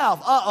against yourself.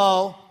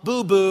 Uh-oh,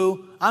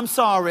 boo-boo, I'm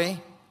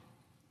sorry.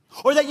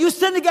 Or that you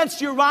sinned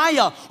against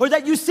Uriah, or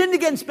that you sinned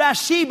against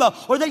Bathsheba,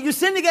 or that you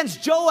sinned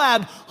against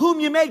Joab, whom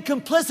you made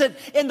complicit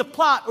in the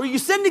plot, or you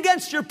sinned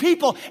against your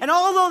people. And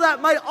although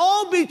that might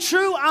all be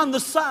true on the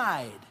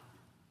side,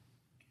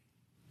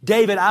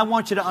 David, I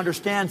want you to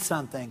understand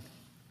something.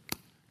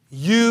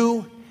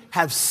 You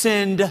have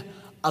sinned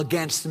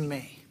against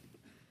me.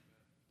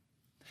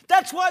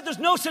 That's why there's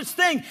no such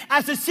thing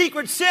as a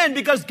secret sin,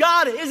 because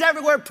God is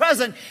everywhere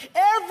present.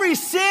 Every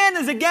sin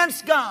is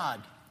against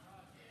God.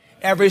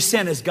 Every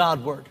sin is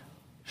Godward.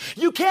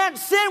 You can't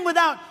sin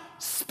without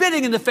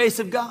spitting in the face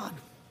of God.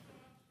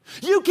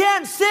 You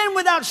can't sin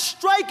without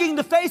striking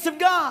the face of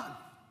God.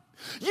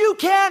 You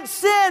can't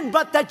sin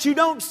but that you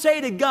don't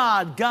say to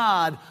God,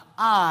 God,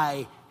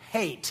 I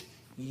hate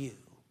you.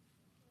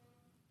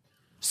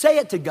 Say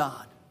it to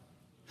God.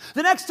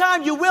 The next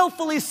time you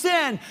willfully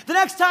sin, the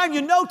next time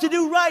you know to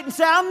do right and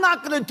say, I'm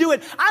not going to do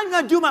it, I'm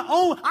going to do my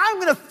own, I'm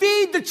going to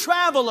feed the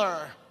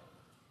traveler.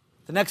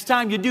 The next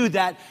time you do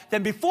that,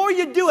 then before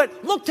you do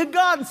it, look to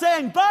God and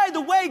say, by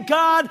the way,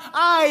 God,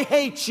 I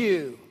hate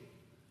you.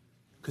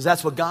 Because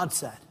that's what God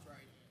said.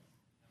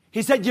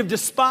 He said, you've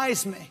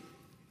despised me.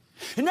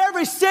 And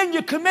every sin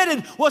you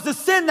committed was a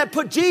sin that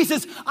put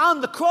Jesus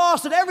on the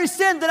cross. And every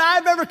sin that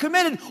I've ever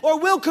committed or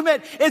will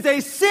commit is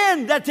a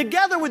sin that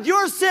together with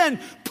your sin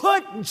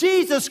put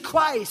Jesus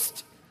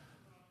Christ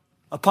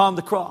upon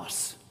the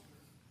cross.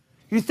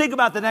 You think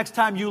about the next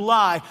time you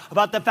lie,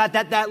 about the fact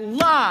that that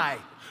lie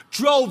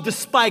drove the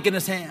spike in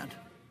his hand.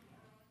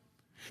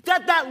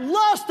 That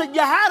lust that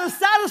you had to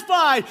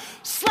satisfy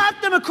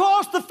slapped him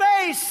across the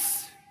face.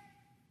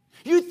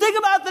 You think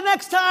about the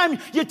next time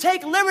you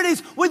take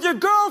liberties with your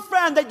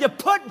girlfriend that you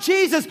put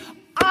Jesus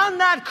on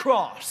that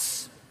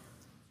cross.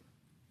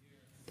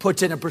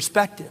 Puts it in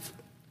perspective.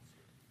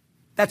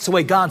 That's the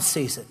way God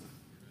sees it.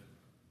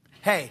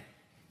 Hey,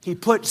 he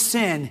put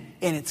sin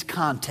in its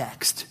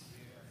context.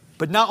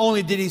 But not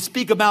only did he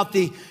speak about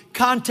the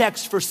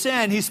context for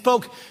sin, he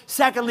spoke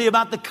secondly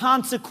about the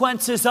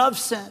consequences of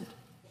sin.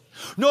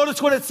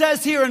 Notice what it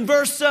says here in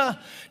verse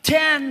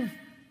 10.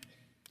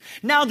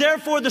 Now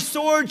therefore the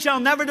sword shall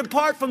never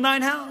depart from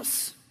thine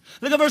house.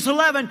 Look at verse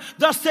 11.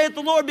 Thus saith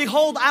the Lord,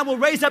 behold, I will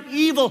raise up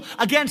evil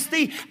against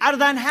thee out of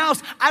thine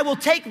house. I will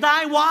take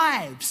thy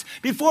wives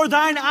before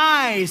thine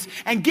eyes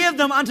and give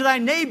them unto thy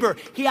neighbor.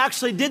 He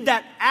actually did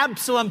that.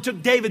 Absalom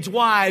took David's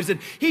wives, and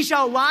he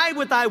shall lie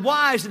with thy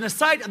wives in the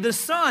sight of the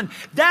sun.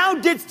 Thou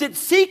didst it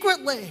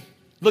secretly.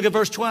 Look at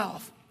verse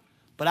 12.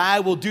 But I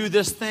will do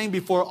this thing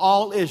before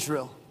all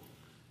Israel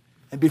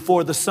and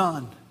before the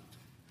sun.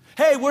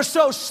 Hey, we're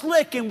so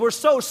slick and we're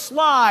so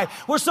sly,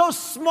 we're so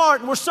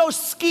smart and we're so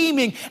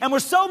scheming and we're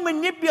so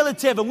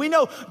manipulative and we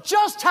know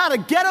just how to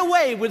get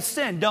away with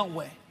sin, don't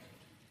we?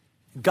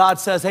 God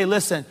says, hey,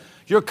 listen,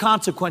 your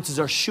consequences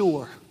are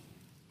sure.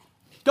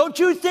 Don't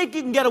you think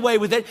you can get away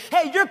with it?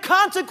 Hey, your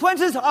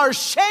consequences are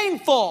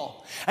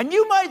shameful. And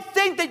you might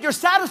think that you're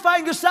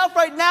satisfying yourself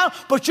right now,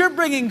 but you're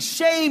bringing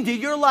shame to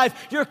your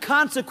life. Your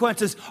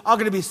consequences are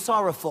going to be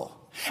sorrowful.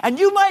 And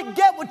you might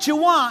get what you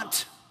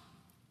want.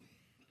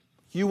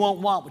 You won't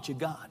want what you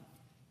got.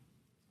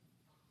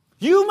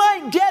 You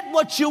might get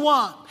what you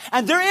want.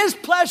 And there is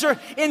pleasure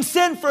in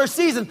sin for a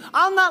season.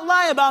 I'll not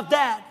lie about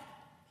that.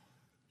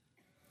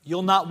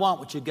 You'll not want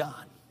what you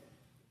got.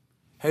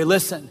 Hey,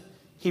 listen.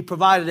 He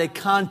provided a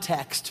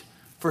context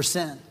for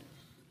sin.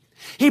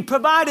 He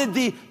provided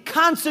the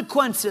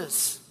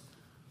consequences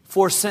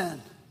for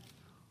sin.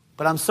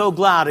 But I'm so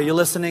glad, are you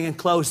listening in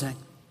closing?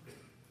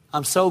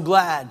 I'm so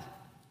glad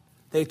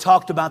they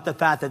talked about the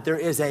fact that there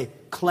is a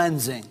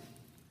cleansing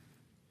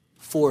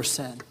for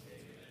sin.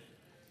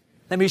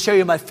 Let me show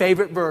you my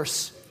favorite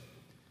verse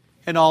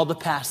in all the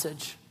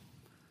passage.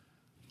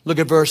 Look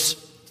at verse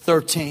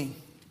 13.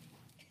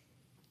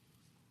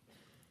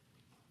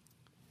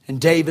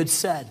 And David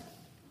said,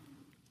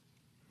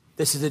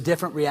 this is a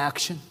different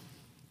reaction.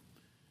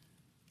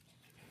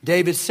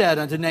 David said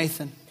unto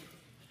Nathan,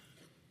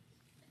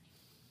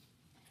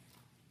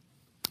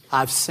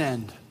 I've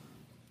sinned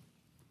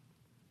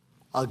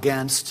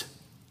against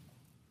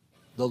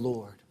the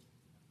Lord.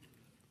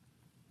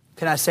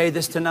 Can I say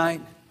this tonight?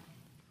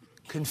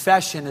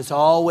 Confession is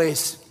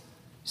always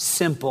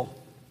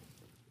simple.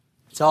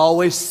 It's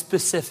always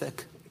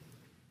specific.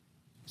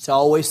 It's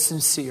always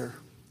sincere.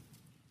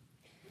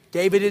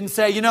 David didn't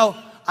say,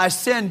 I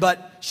sinned,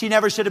 but she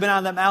never should have been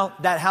on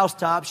that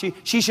housetop.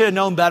 She should have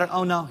known better.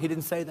 Oh, no, he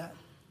didn't say that.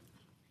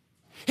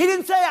 He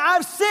didn't say,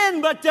 I've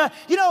sinned, but,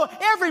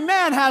 every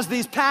man has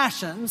these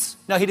passions.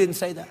 No, he didn't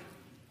say that.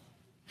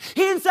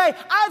 He didn't say,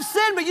 I've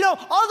sinned, but,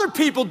 other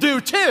people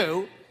do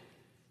too.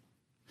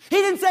 He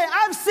didn't say,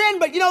 I've sinned,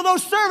 but,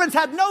 those servants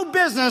had no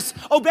business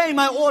obeying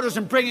my orders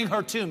and bringing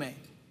her to me.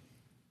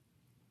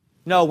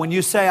 No, when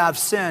you say I've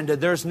sinned,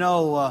 there's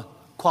no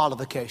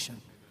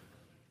qualification.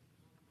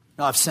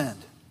 No, I've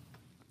sinned.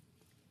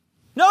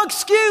 No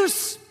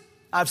excuse.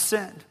 I've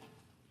sinned.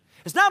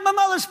 It's not my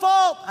mother's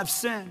fault. I've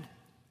sinned.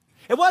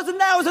 It wasn't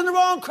that I was in the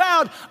wrong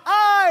crowd.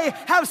 I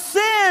have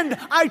sinned.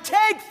 I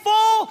take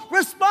full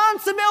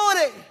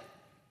responsibility.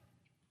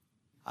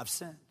 I've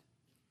sinned.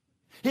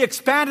 He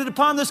expanded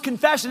upon this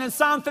confession in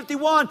Psalm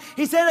 51.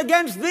 He said,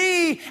 against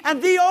thee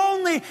and thee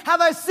only have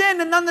I sinned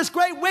and done this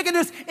great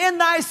wickedness in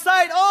thy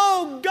sight.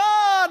 Oh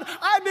God,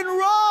 I've been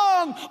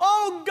wrong.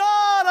 Oh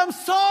God, I'm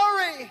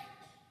sorry.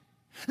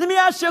 Let me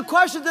ask you a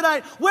question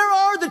tonight. Where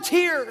are the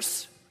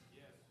tears?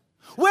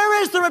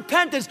 Where is the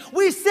repentance?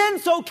 We sin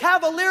so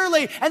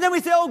cavalierly and then we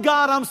say, oh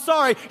God, I'm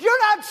sorry. You're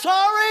not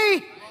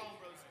sorry.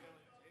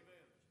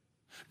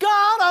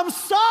 God, I'm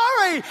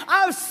sorry.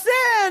 I've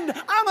sinned.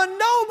 I'm a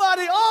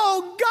nobody.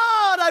 Oh,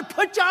 God, I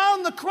put you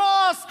on the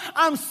cross.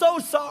 I'm so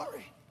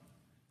sorry.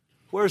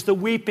 Where's the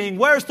weeping?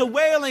 Where's the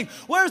wailing?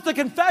 Where's the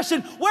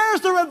confession?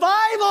 Where's the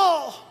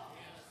revival?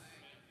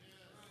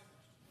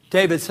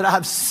 David said,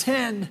 I've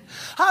sinned.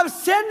 I've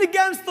sinned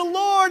against the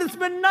Lord. It's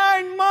been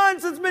 9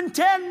 months. It's been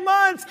 10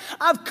 months.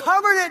 I've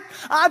covered it.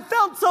 I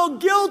felt so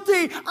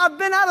guilty. I've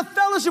been out of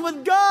fellowship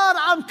with God.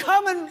 I'm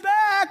coming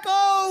back.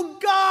 Oh,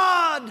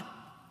 God.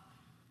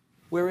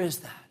 Where is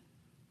that?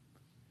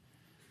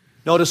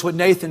 Notice what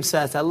Nathan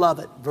says. I love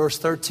it. Verse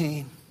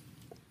 13.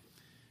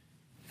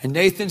 And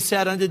Nathan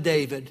said unto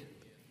David,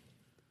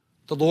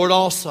 the Lord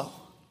also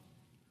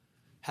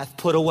hath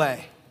put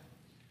away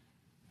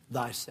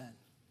thy sin.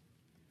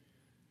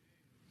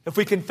 If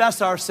we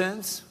confess our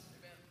sins,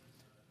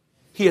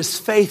 He is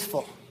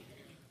faithful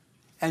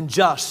and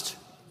just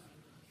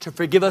to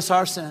forgive us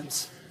our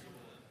sins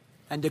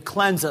and to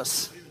cleanse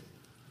us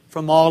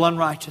from all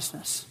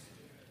unrighteousness.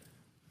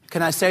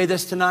 Can I say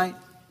this tonight?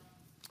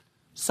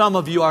 Some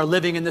of you are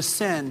living in the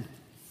sin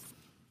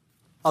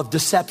of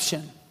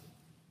deception.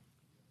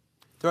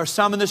 There are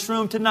some in this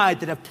room tonight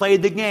that have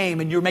played the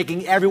game and you're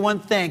making everyone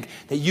think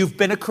that you've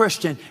been a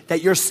Christian,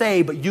 that you're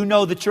saved, but you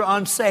know that you're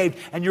unsaved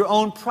and your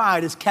own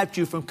pride has kept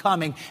you from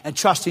coming and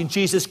trusting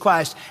Jesus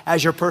Christ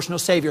as your personal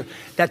Savior.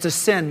 That's a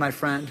sin, my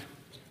friend.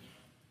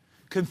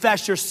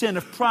 Confess your sin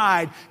of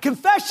pride.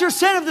 Confess your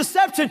sin of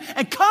deception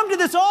and come to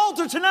this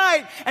altar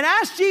tonight and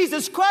ask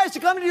Jesus Christ to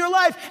come into your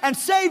life and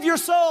save your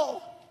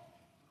soul.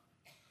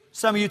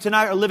 Some of you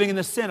tonight are living in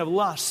the sin of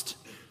lust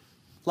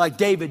like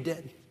David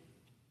did.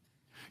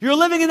 You're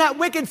living in that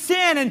wicked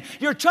sin and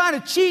you're trying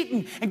to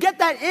cheat and get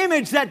that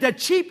image, that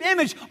cheap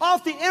image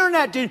off the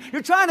internet.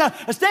 You're trying to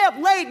stay up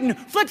late and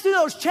flick through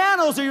those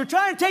channels, or you're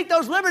trying to take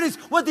those liberties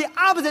with the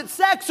opposite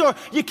sex, or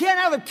you can't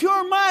have a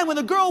pure mind when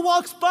the girl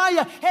walks by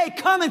you. Hey,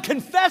 come and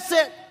confess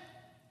it.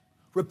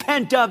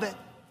 Repent of it.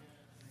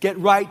 Get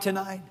right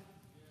tonight.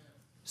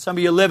 Some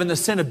of you live in the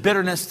sin of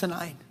bitterness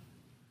tonight.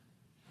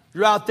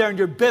 You're out there and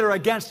you're bitter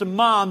against a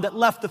mom that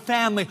left the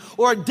family,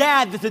 or a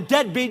dad that's a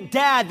deadbeat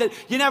dad that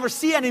you never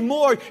see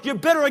anymore. You're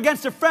bitter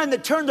against a friend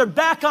that turned their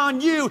back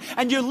on you,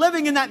 and you're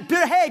living in that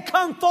bitter. Hey,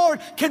 come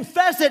forward,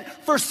 confess it,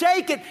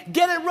 forsake it,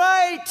 get it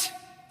right.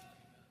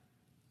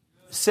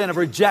 The sin of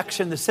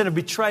rejection, the sin of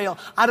betrayal.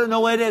 I don't know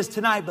what it is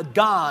tonight, but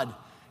God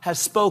has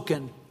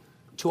spoken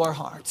to our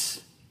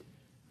hearts.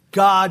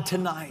 God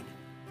tonight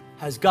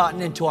has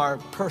gotten into our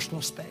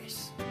personal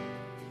space.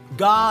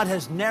 God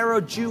has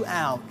narrowed you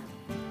out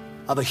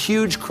of a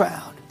huge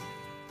crowd.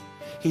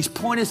 He's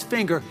pointed His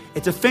finger.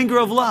 It's a finger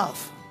of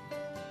love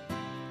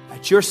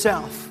at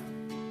yourself.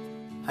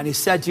 And He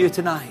said to you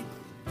tonight,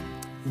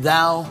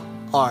 thou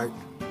art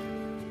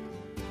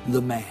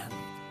the man.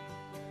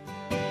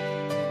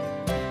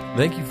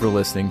 Thank you for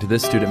listening to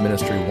this Student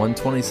Ministry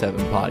 127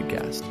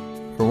 podcast.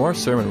 For more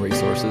sermon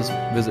resources,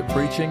 visit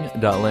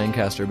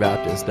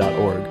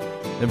preaching.lancasterbaptist.org.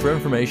 And for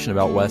information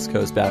about West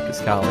Coast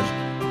Baptist College,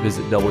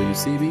 visit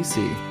wcbc.edu.